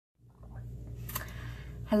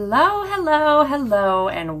Hello, hello, hello,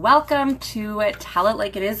 and welcome to Tell It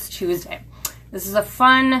Like It Is Tuesday. This is a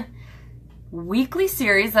fun weekly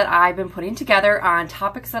series that I've been putting together on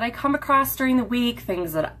topics that I come across during the week,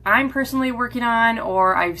 things that I'm personally working on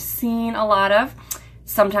or I've seen a lot of.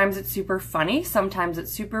 Sometimes it's super funny, sometimes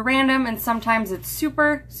it's super random, and sometimes it's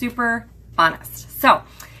super, super honest. So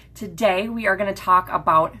today we are going to talk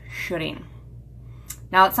about shoulding.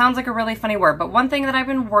 Now, it sounds like a really funny word, but one thing that I've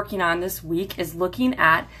been working on this week is looking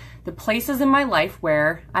at the places in my life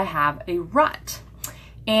where I have a rut.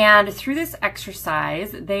 And through this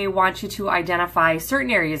exercise, they want you to identify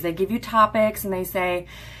certain areas. They give you topics and they say,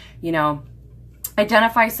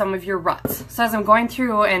 identify some of your ruts. So as I'm going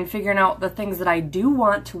through and figuring out the things that I do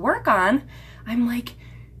want to work on, I'm like,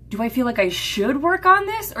 do I feel like I should work on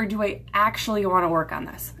this or do I actually want to work on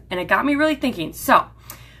this? And it got me really thinking. So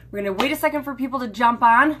we're going to wait a second for people to jump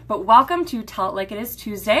on, but welcome to Tell It Like It Is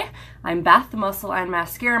Tuesday. I'm Beth, the Muscle and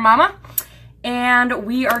Mascara Mama, and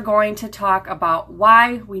we are going to talk about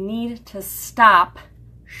why we need to stop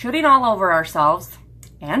shooting all over ourselves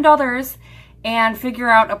and others and figure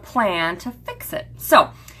out a plan to fix it. So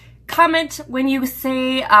comment when you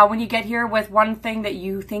say, when you get here with one thing that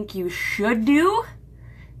you think you should do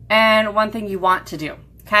and one thing you want to do.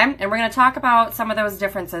 Okay, and we're going to talk about some of those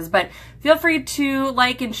differences, but feel free to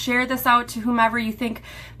like and share this out to whomever you think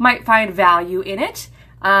might find value in it.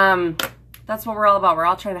 That's what we're all about. We're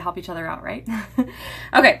all trying to help each other out, right?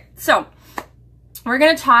 Okay, so we're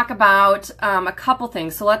going to talk about a couple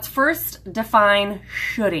things. So let's first define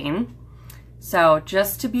shoulding. So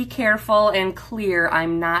just to be careful and clear,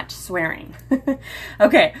 I'm not swearing.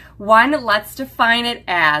 Okay, one, let's define it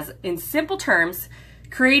as, in simple terms,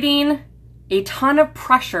 creating a ton of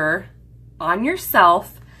pressure on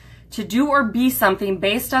yourself to do or be something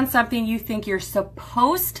based on something you think you're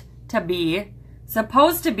supposed to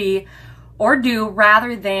be or do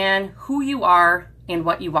rather than who you are and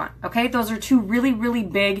what you want. Okay, those are two really, really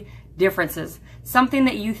big differences. Something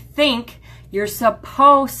that you think you're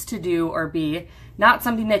supposed to do or be, not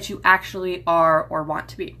something that you actually are or want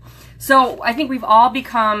to be. So I think we've all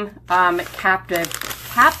become captive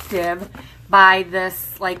by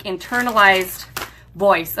this like internalized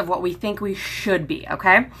voice of what we think we should be,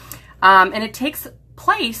 okay? And it takes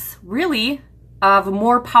place really of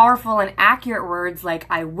more powerful and accurate words like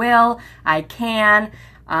I will, I can,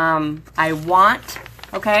 I want,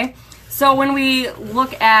 okay? So when we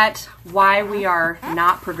look at why we are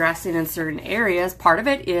not progressing in certain areas, part of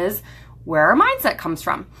it is where our mindset comes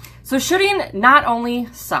from. So shoulding not only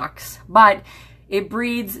sucks, but it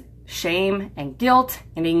breeds shame and guilt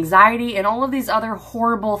and anxiety and all of these other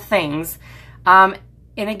horrible things. And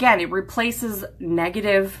again, it replaces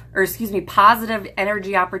positive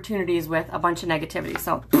energy opportunities with a bunch of negativity.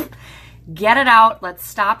 So get it out. Let's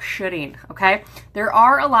stop shoulding, okay? There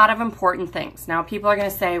are a lot of important things. Now, people are going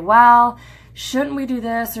to say, well, shouldn't we do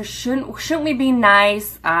this? Or shouldn't we be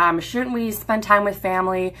nice? Shouldn't we spend time with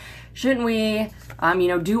family? Shouldn't we,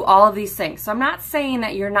 do all of these things? So I'm not saying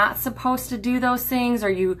that you're not supposed to do those things or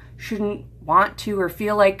you shouldn't want to or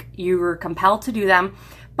feel like you're compelled to do them.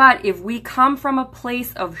 But if we come from a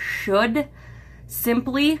place of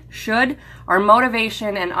simply should, our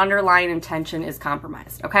motivation and underlying intention is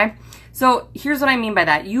compromised, okay? So here's what I mean by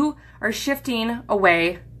that. You are shifting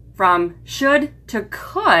away from should to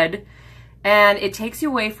could, and it takes you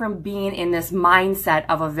away from being in this mindset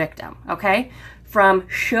of a victim, okay? From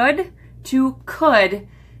should to could,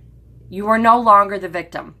 you are no longer the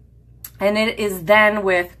victim. And it is then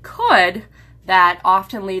with could that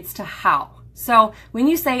often leads to how. So when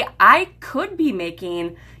you say, I could be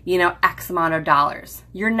making, X amount of dollars,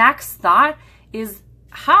 your next thought is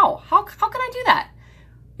how? How can I do that?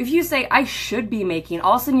 If you say, I should be making,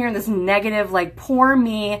 all of a sudden you're in this negative, like, poor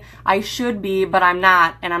me, I should be, but I'm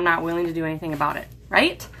not, and I'm not willing to do anything about it,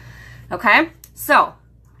 right? Okay, so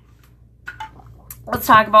let's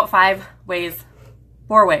talk about 4 ways.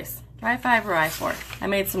 I have 5 or I have 4? I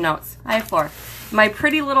made some notes. I have 4. My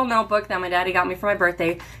pretty little notebook that my daddy got me for my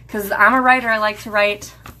birthday, because I'm a writer, I like to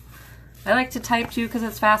write. I like to type too because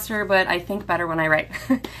it's faster, but I think better when I write.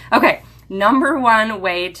 Okay, number 1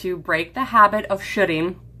 way to break the habit of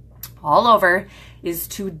shoulding all over is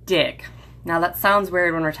to dig. Now that sounds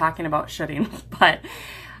weird when we're talking about shoulding, but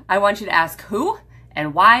I want you to ask who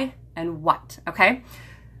and why and what, okay?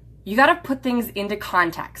 You got to put things into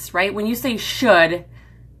context, right? When you say should,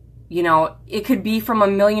 it could be from a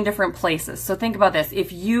million different places. So think about this.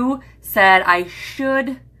 If you said, I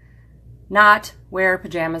should not wear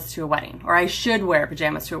pajamas to a wedding, or I should wear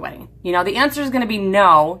pajamas to a wedding, the answer is going to be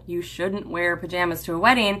no, you shouldn't wear pajamas to a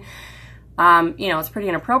wedding. You know, it's pretty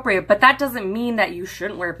inappropriate, but that doesn't mean that you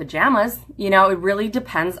shouldn't wear pajamas. You know, it really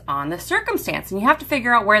depends on the circumstance, and you have to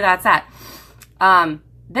figure out where that's at.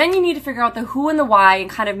 Then you need to figure out the who and the why and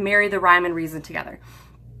kind of marry the rhyme and reason together.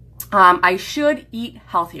 I should eat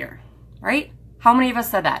healthier, right? How many of us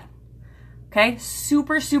said that? Okay,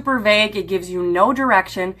 super, super vague. It gives you no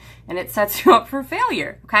direction and it sets you up for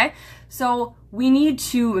failure, okay? So we need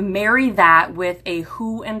to marry that with a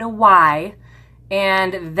who and a why,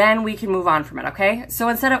 and then we can move on from it, okay? So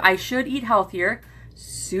instead of I should eat healthier,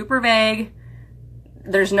 super vague,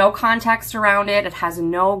 there's no context around it, it has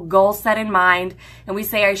no goal set in mind, and we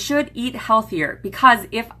say I should eat healthier because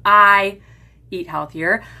if I eat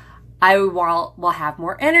healthier, I will have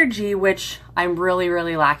more energy, which I'm really,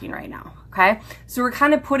 really lacking right now. Okay, so we're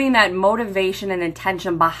kind of putting that motivation and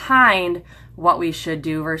intention behind what we should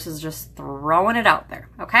do versus just throwing it out there.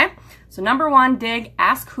 Okay, so number one, dig,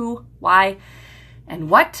 ask who, why, and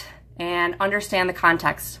what, and understand the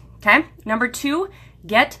context. Okay, number two,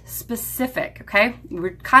 get specific. Okay,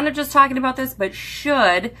 we're kind of just talking about this, but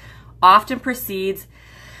should often precedes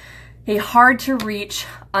a hard to reach,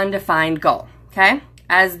 undefined goal. Okay.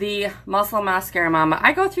 As the muscle mascara mama,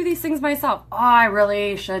 I go through these things myself. Oh, I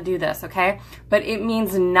really should do this, okay? But it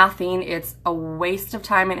means nothing. It's a waste of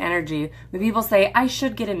time and energy when people say, I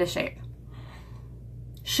should get into shape.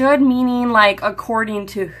 Should meaning like according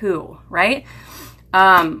to who, right?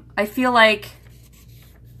 I feel like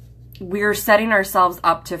we're setting ourselves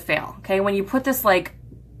up to fail, okay? When you put this like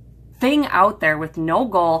thing out there with no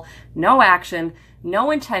goal, no action,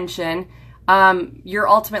 no intention, you're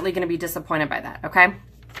ultimately going to be disappointed by that, okay?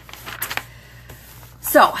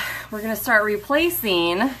 So we're going to start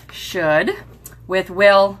replacing should with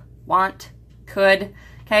will, want, could,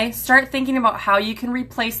 okay? Start thinking about how you can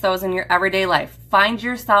replace those in your everyday life. Find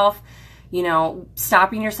yourself, you know,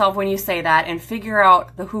 stopping yourself when you say that and figure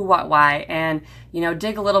out the who, what, why, and, you know,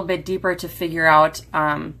 dig a little bit deeper to figure out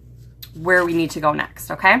where we need to go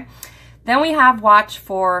next, okay? Then we have watch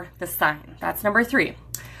for the sign. That's number three.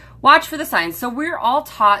 Watch for the signs. So we're all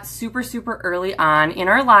taught super, super early on in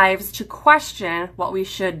our lives to question what we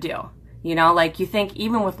should do. You know, like you think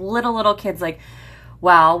even with little kids, like,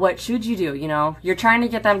 well, what should you do? You know, you're trying to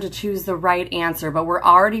get them to choose the right answer, but we're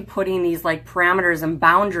already putting these like parameters and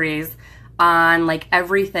boundaries on like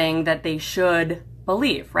everything that they should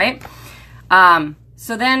believe, right?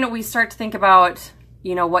 So then we start to think about,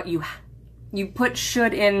 you know, what you put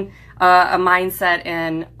should in a mindset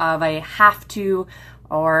in of a have to,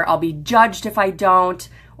 or I'll be judged if I don't,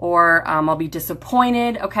 or I'll be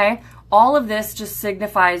disappointed, okay? All of this just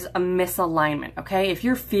signifies a misalignment, okay? If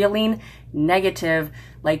you're feeling negative,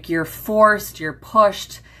 like you're forced, you're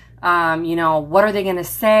pushed, you know, what are they gonna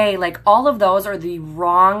say? Like all of those are the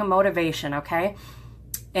wrong motivation, okay?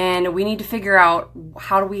 And we need to figure out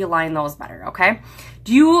how do we align those better, okay?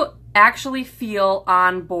 Do you actually feel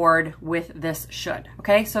on board with this should,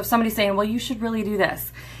 okay? So if somebody's saying, well, you should really do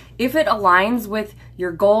this, if it aligns with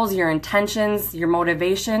your goals, your intentions, your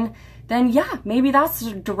motivation, then yeah, maybe that's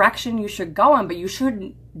the direction you should go in, but you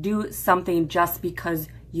shouldn't do something just because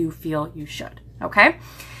you feel you should, okay?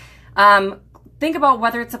 Think about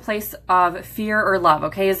whether it's a place of fear or love,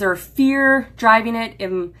 okay? Is there fear driving it?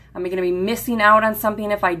 Am I going to be missing out on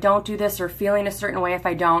something if I don't do this, or feeling a certain way if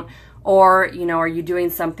I don't? Or, you know, are you doing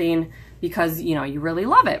something because, you know, you really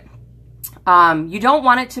love it? You don't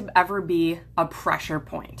want it to ever be a pressure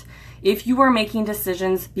point. If you are making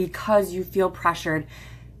decisions because you feel pressured,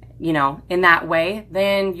 you know, in that way,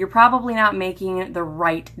 then you're probably not making the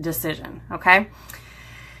right decision, okay?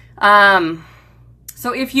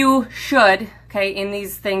 So if you should, okay, in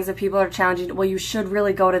these things that people are challenging, well, you should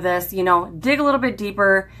really go to this, you know, dig a little bit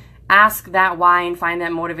deeper, ask that why, and find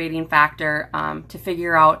that motivating factor to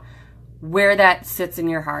figure out where that sits in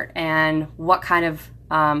your heart and what kind of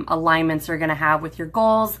alignments are going to have with your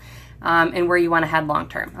goals and where you want to head long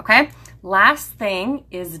term, okay? Last thing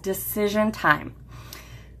is decision time.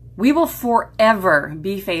 We will forever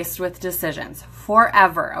be faced with decisions,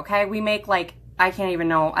 forever, okay? We make like, I don't even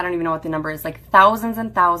know what the number is, like thousands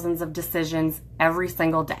and thousands of decisions every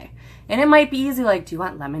single day. And it might be easy, like, do you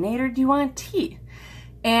want lemonade or do you want tea?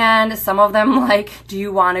 And some of them like, do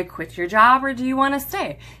you want to quit your job or do you want to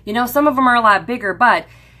stay? You know, some of them are a lot bigger, but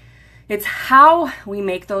it's how we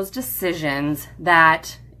make those decisions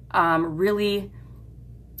that really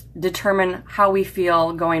determine how we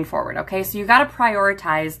feel going forward, okay? So you got to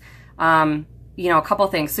prioritize, you know, a couple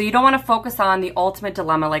things. So you don't want to focus on the ultimate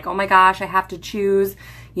dilemma, like, oh my gosh, I have to choose,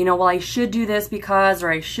 you know, well, I should do this because,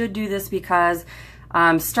 or I should do this because.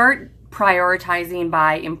 Start prioritizing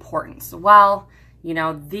by importance. Well, you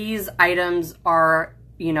know, these items are,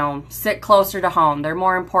 you know, sit closer to home. They're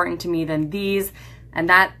more important to me than these. And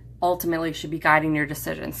that ultimately should be guiding your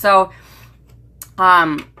decision. So,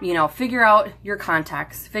 you know, figure out your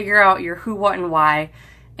context, figure out your who, what, and why,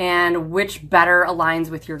 and which better aligns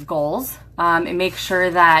with your goals. And make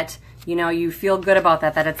sure that, you know, you feel good about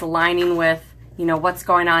that it's aligning with, you know, what's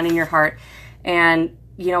going on in your heart. And,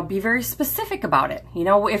 you know, be very specific about it. You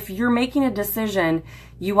know, if you're making a decision,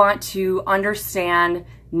 you want to understand,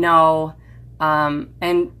 know,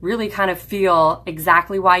 and really kind of feel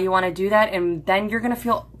exactly why you want to do that. And then you're going to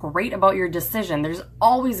feel great about your decision. There's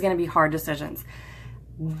always going to be hard decisions.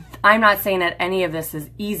 I'm not saying that any of this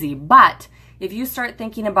is easy, but if you start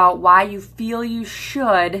thinking about why you feel you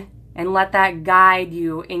should and let that guide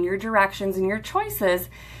you in your directions and your choices,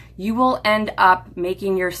 you will end up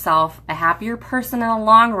making yourself a happier person in the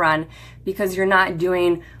long run, because you're not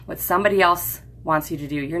doing what somebody else wants you to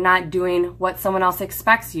do. You're not doing what someone else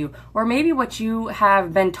expects you, or maybe what you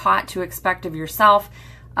have been taught to expect of yourself,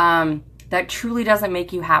 that truly doesn't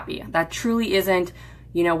make you happy. That truly isn't,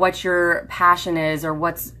 you know, what your passion is, or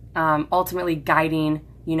what's ultimately guiding,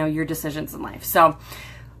 you know, your decisions in life. So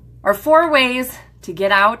our 4 ways to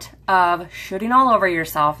get out of shoulding all over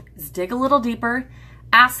yourself is dig a little deeper,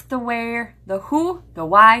 ask the where, the who, the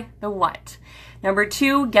why, the what. Number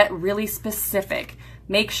 2, get really specific.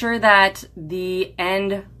 Make sure that the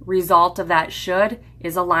end result of that should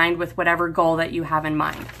is aligned with whatever goal that you have in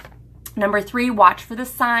mind. Number 3, watch for the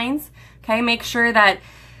signs. Okay, make sure that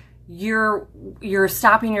you're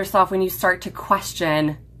stopping yourself when you start to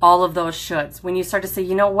question all of those shoulds. When you start to say,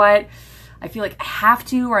 you know what, I feel like I have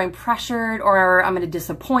to, or I'm pressured, or I'm going to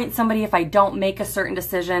disappoint somebody if I don't make a certain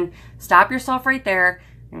decision. Stop yourself right there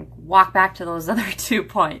and walk back to those other 2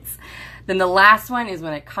 points. Then the last one is,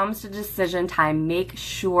 when it comes to decision time, make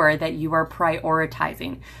sure that you are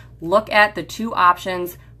prioritizing. Look at the 2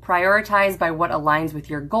 options, prioritize by what aligns with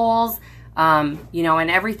your goals, you know, and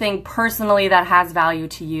everything personally that has value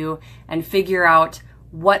to you, and figure out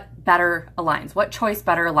what better aligns, what choice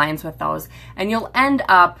better aligns with those. And you'll end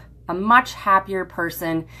up a much happier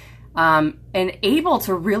person, and able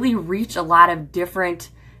to really reach a lot of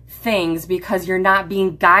different things, because you're not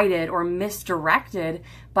being guided or misdirected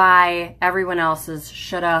by everyone else's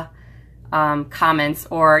shoulda comments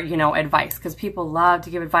or, you know, advice, because people love to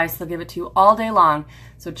give advice. They'll give it to you all day long.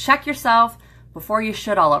 So check yourself before you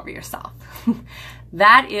should all over yourself.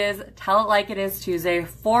 That is Tell It Like It Is Tuesday.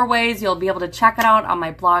 4 ways. You'll be able to check it out on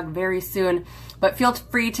my blog very soon. But feel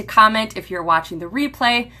free to comment if you're watching the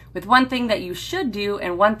replay with one thing that you should do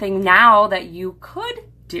and one thing now that you could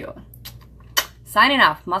do. Signing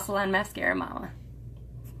off, Muscle and Mascara Mama.